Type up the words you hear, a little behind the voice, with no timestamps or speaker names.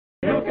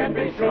You can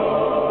be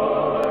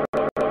sure.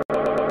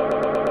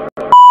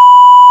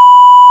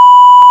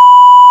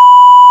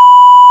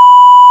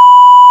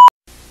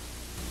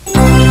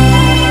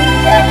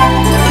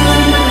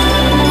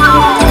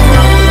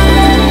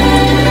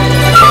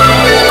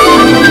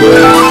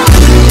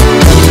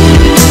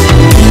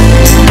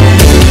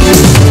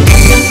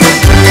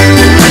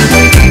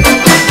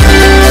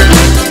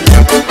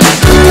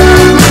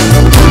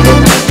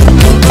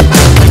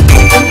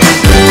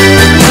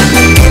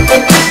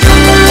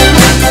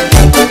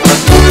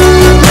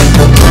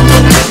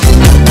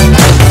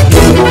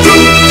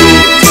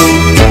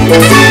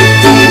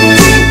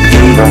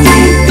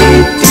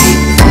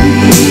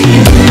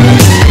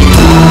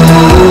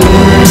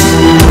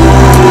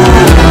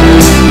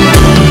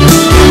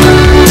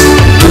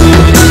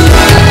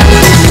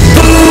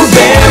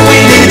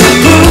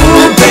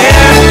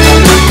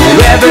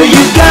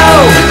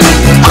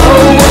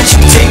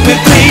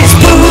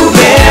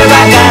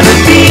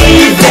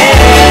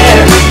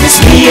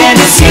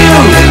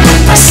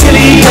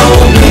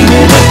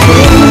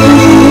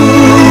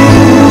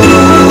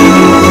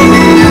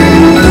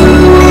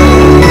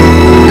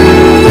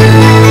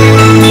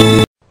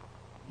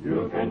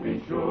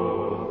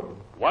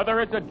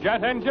 Whether it's a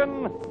jet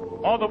engine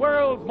or the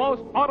world's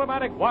most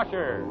automatic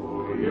washer.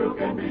 You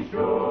can be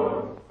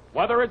sure.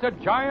 Whether it's a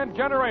giant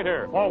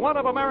generator or one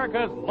of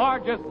America's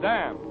largest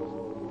dams.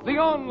 The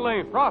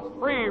only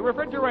frost-free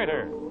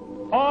refrigerator.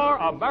 Or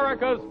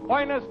America's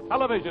finest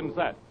television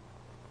set.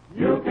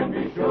 You can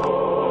be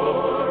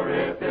sure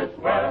if it's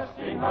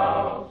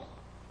Westinghouse.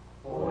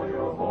 For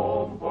your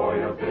home, for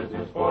your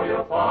business, for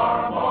your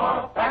farm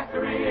or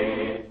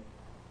factory.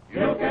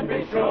 You can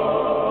be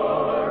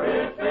sure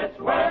if it's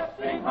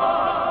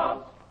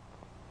Westinghouse.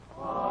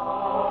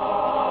 Oh,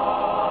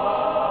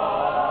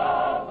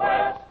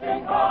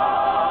 Westinghouse.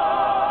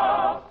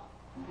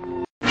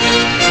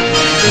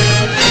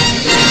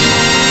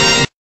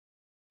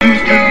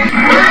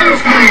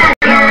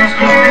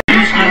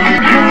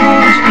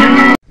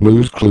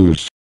 Blues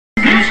Clues.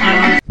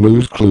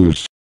 Blues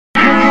Clues.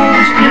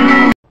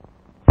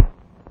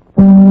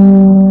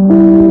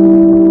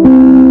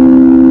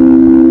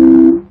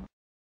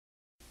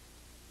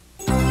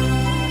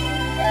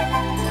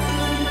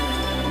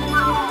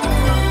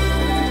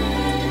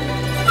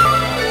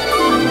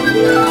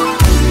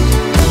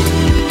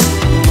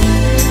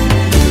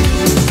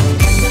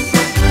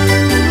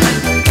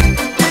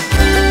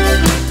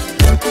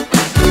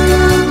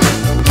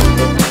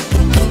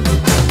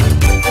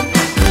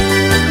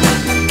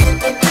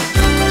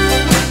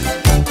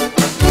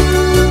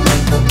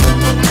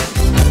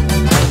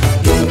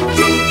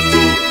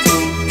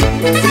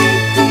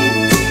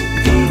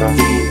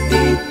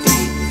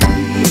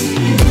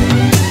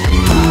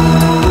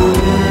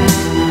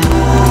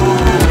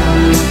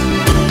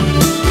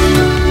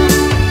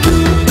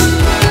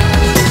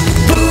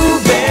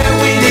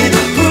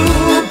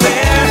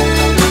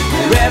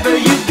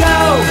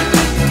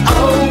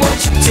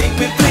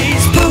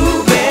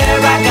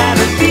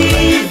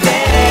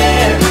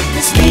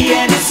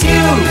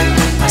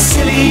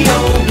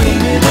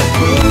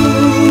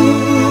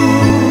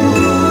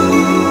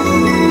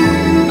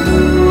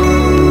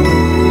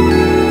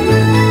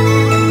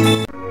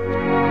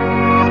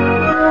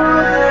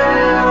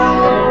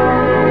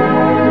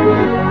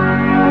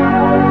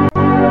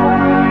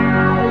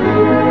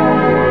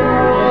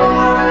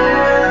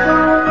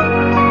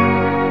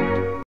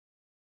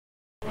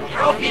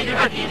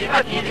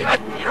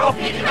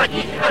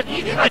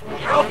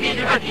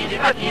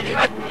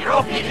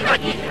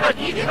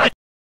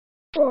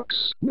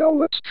 Fox, now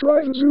let's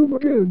try the zoom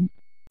again.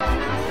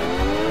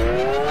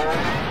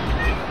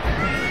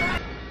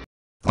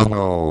 Oh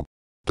no.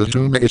 The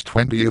zoom is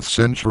 20th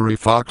Century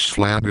Fox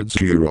slanted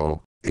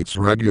 0. It's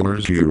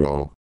regular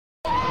 0.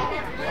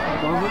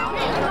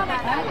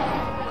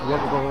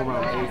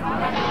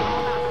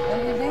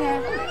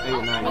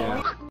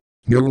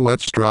 Yo,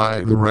 let's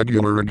try the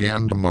regular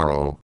again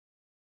tomorrow.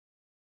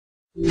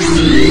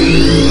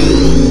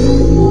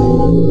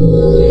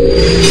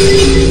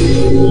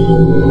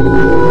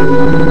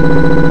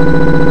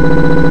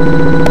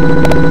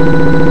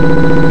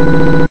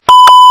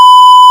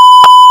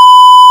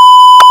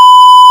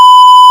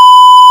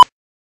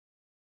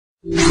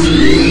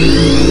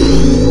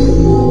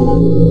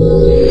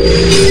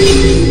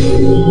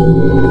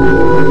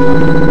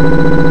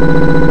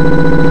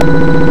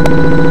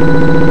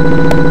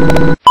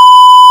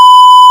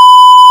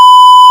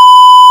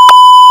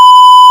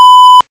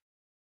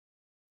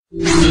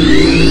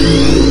 You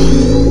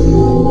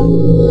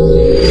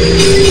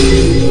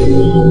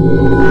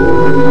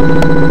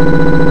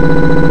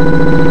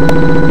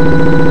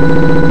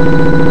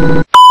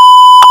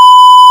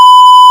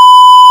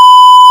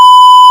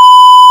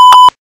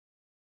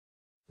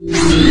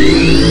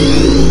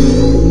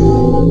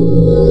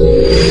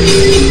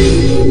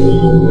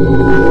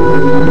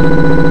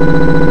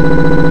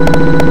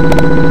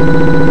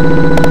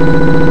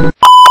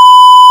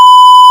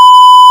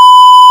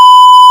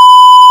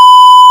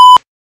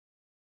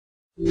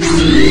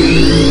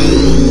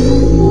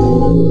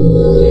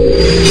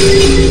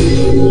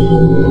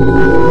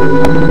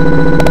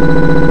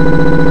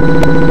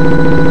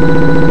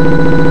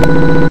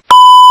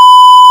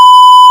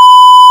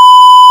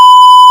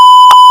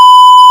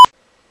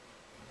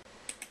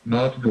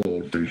not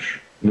goldfish.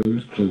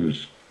 Blues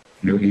Clues.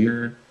 You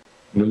hear?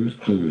 Blues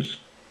Clues.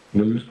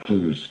 Blues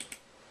Clues.